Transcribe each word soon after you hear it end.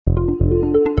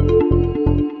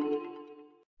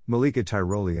Malika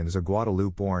Tirolien is a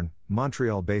Guadeloupe-born,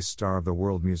 Montreal-based star of the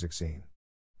world music scene.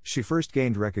 She first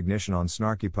gained recognition on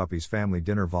Snarky Puppy's Family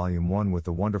Dinner Volume 1 with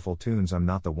the wonderful tunes I'm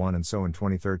Not the One and So in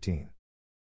 2013.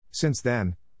 Since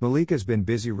then, Malika's been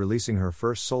busy releasing her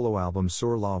first solo album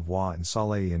Sur la Voix en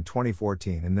Soleil in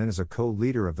 2014 and then as a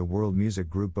co-leader of the world music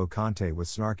group Bocante with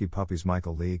Snarky Puppy's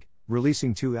Michael League,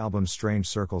 releasing 2 albums Strange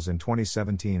Circles in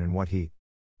 2017 and What Heat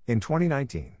in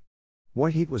 2019.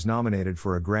 What Heat was nominated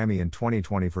for a Grammy in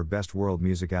 2020 for Best World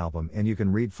Music Album, and you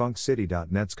can read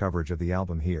funkcity.net's coverage of the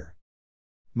album here.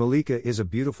 Malika is a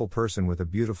beautiful person with a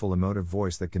beautiful emotive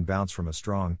voice that can bounce from a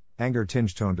strong,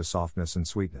 anger-tinged tone to softness and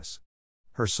sweetness.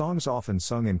 Her songs, often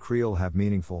sung in Creole, have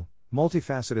meaningful,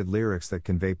 multifaceted lyrics that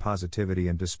convey positivity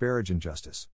and disparage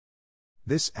injustice.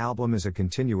 This album is a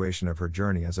continuation of her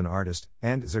journey as an artist,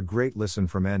 and is a great listen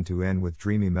from end to end with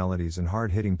dreamy melodies and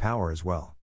hard-hitting power as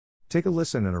well. Take a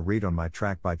listen and a read on my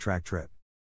track-by-track trip.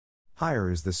 Higher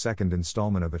is the second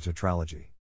installment of a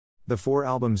tetralogy. The 4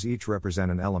 albums each represent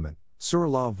an element. Sur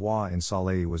la Voix en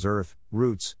Soleil was earth,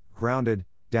 roots, grounded,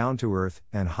 down to earth,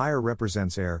 and Higher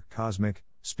represents air, cosmic,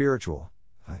 spiritual.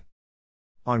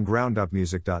 On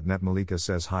GroundUpMusic.net, Malika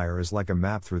says Higher is like a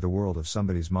map through the world of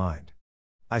somebody's mind.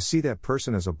 I see that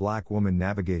person as a black woman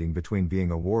navigating between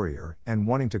being a warrior and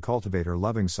wanting to cultivate her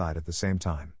loving side at the same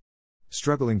time.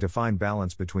 Struggling to find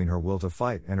balance between her will to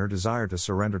fight and her desire to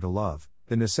surrender to love,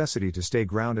 the necessity to stay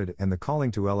grounded and the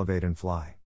calling to elevate and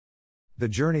fly. The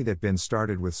journey that been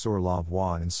started with Sur la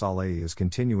Voix en Soleil is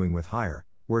continuing with Higher,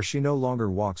 where she no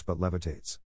longer walks but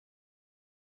levitates.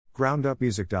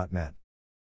 GroundUpMusic.net.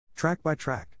 Track by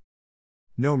track.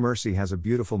 No Mercy has a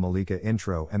beautiful Malika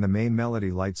intro and the main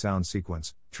melody light sound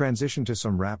sequence, transition to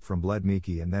some rap from Bled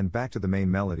Miki and then back to the main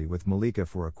melody with Malika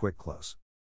for a quick close.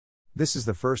 This is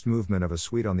the first movement of a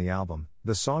suite on the album.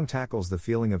 The song tackles the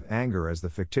feeling of anger as the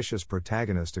fictitious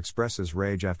protagonist expresses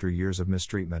rage after years of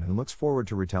mistreatment and looks forward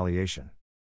to retaliation.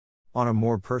 On a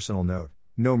more personal note,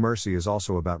 No Mercy is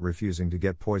also about refusing to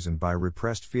get poisoned by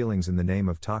repressed feelings in the name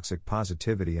of toxic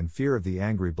positivity and fear of the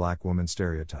angry black woman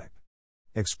stereotype.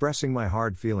 Expressing my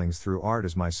hard feelings through art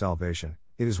is my salvation.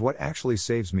 It is what actually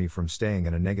saves me from staying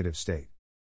in a negative state.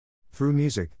 Through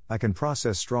music, I can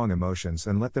process strong emotions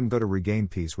and let them go to regain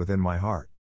peace within my heart.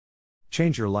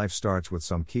 Change Your Life starts with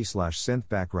some key/synth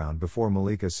background before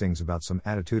Malika sings about some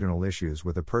attitudinal issues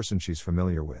with a person she's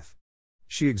familiar with.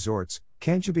 She exhorts,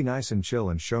 "Can't you be nice and chill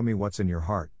and show me what's in your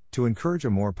heart," to encourage a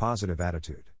more positive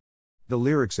attitude. The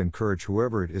lyrics encourage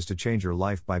whoever it is to change your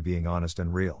life by being honest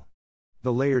and real.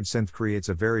 The layered synth creates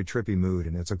a very trippy mood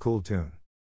and it's a cool tune.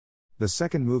 The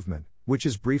second movement, which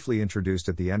is briefly introduced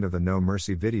at the end of the No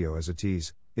Mercy video as a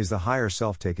tease, is the higher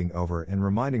self taking over and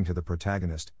reminding to the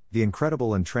protagonist the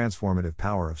incredible and transformative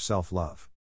power of self-love.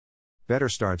 Better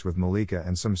starts with Malika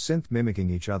and some synth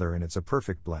mimicking each other and it's a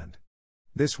perfect blend.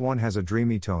 This one has a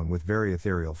dreamy tone with very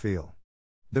ethereal feel.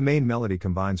 The main melody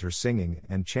combines her singing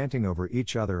and chanting over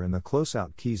each other and the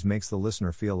close-out keys makes the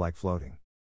listener feel like floating.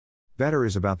 Better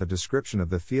is about the description of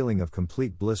the feeling of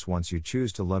complete bliss once you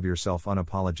choose to love yourself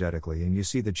unapologetically and you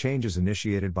see the changes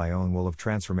initiated by own will of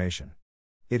transformation.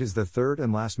 It is the third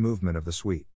and last movement of the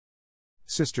suite.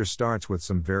 Sister starts with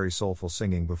some very soulful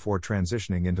singing before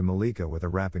transitioning into Malika with a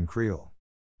rap in Creole.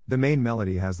 The main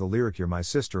melody has the lyric "You're my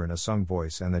sister" in a sung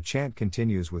voice and the chant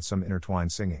continues with some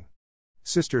intertwined singing.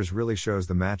 Sisters really shows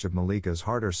the match of Malika's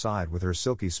harder side with her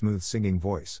silky smooth singing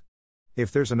voice. If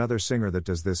there's another singer that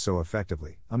does this so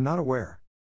effectively, I'm not aware.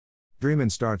 Dreamin'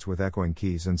 starts with echoing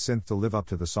keys and synth to live up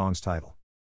to the song's title.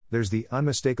 There's the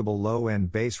unmistakable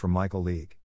low-end bass from Michael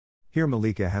League. Here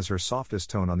Malika has her softest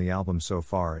tone on the album so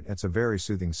far and it's a very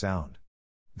soothing sound.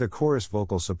 The chorus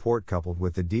vocal support coupled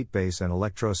with the deep bass and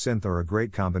electro synth are a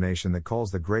great combination that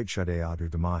calls the great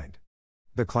Chade to mind.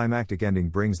 The climactic ending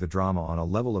brings the drama on a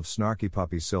level of Snarky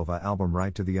Puppy's Silva album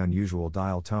right to the unusual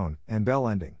dial tone and bell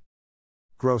ending.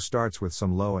 Grow starts with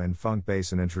some low-end funk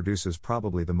bass and introduces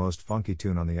probably the most funky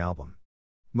tune on the album.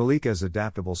 Malika's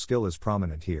adaptable skill is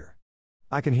prominent here.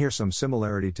 I can hear some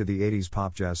similarity to the 80s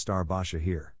pop jazz star Basha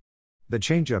here. The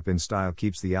change-up in style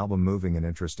keeps the album moving and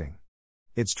interesting.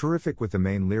 It's terrific with the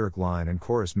main lyric line and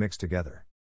chorus mixed together.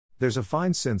 There's a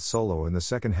fine synth solo in the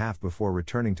second half before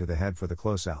returning to the head for the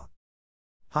close-out.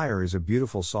 Higher is a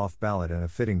beautiful soft ballad and a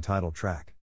fitting title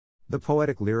track. The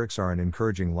poetic lyrics are an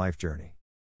encouraging life journey.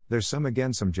 There's some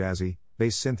jazzy,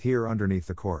 bass synth here underneath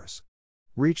the chorus.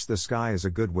 Reach the Sky is a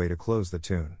good way to close the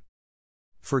tune.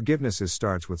 Forgiveness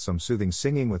starts with some soothing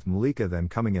singing with Malika then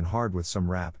coming in hard with some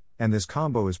rap, and this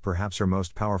combo is perhaps her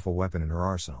most powerful weapon in her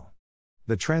arsenal.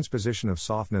 The transposition of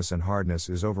softness and hardness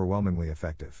is overwhelmingly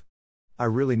effective. I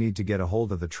really need to get a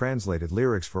hold of the translated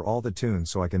lyrics for all the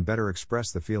tunes so I can better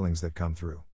express the feelings that come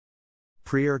through.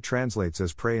 Prier translates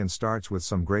as pray and starts with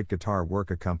some great guitar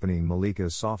work accompanying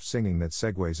Malika's soft singing that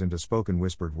segues into spoken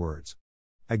whispered words.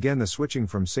 Again, the switching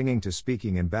from singing to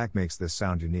speaking and back makes this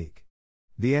sound unique.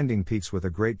 The ending peaks with a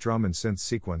great drum and synth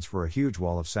sequence for a huge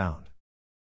wall of sound.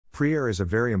 Prier is a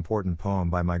very important poem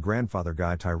by my grandfather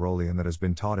Guy Tirolien that has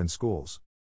been taught in schools.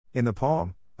 In the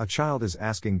poem, a child is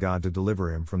asking God to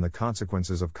deliver him from the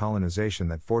consequences of colonization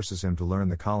that forces him to learn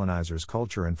the colonizer's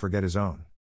culture and forget his own.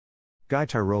 Guy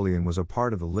Tirolien was a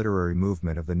part of the literary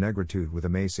movement of the Negritude with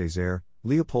Aimé Césaire,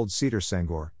 Léopold Sédar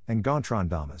Senghor, and Gontran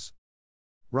Damas.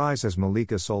 Rise has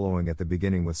Malika soloing at the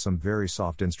beginning with some very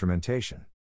soft instrumentation.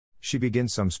 She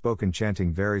begins some spoken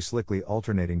chanting very slickly,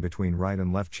 alternating between right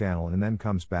and left channel, and then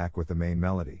comes back with the main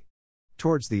melody.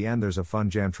 Towards the end there's a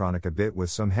fun jamtronica bit with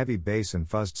some heavy bass and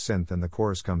fuzzed synth, and the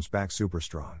chorus comes back super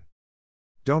strong.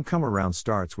 Don't Come Around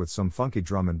starts with some funky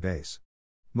drum and bass.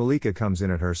 Malika comes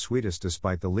in at her sweetest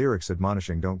despite the lyrics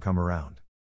admonishing don't come around.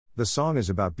 The song is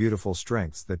about beautiful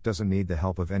strengths that doesn't need the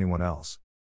help of anyone else.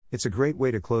 It's a great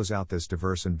way to close out this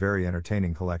diverse and very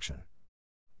entertaining collection.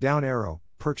 Down Arrow,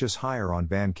 purchase higher on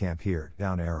Bandcamp here,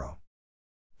 Down Arrow.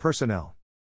 Personnel.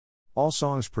 All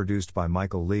songs produced by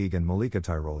Michael League and Malika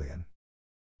Tirolien.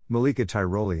 Malika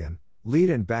Tirolien, lead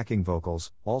and backing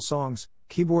vocals, all songs,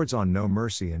 keyboards on No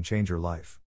Mercy and Change Your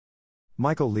Life.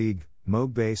 Michael League,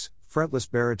 Moog bass, fretless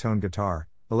baritone guitar,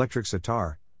 electric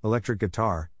sitar, electric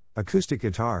guitar, acoustic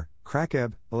guitar,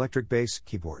 crackeb, electric bass,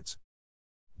 keyboards.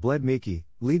 Bled Meekie,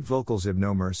 lead vocals of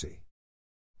No Mercy.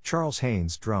 Charles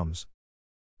Haynes, drums.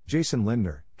 Jason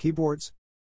Lindner, keyboards.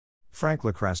 Frank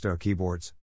Lacrasto,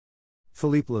 keyboards.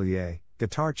 Philippe Lillier,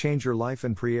 guitar Change Your Life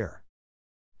and Prier.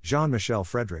 Jean-Michel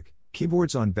Frederick,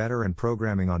 keyboards on Better and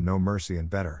programming on No Mercy and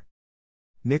Better.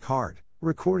 Nick Hart,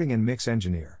 recording and mix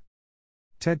engineer.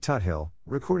 Ted Tuthill,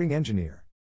 recording engineer.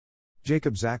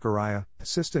 Jacob Zachariah,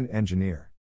 assistant engineer.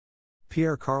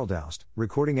 Pierre Karldaust,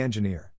 recording engineer.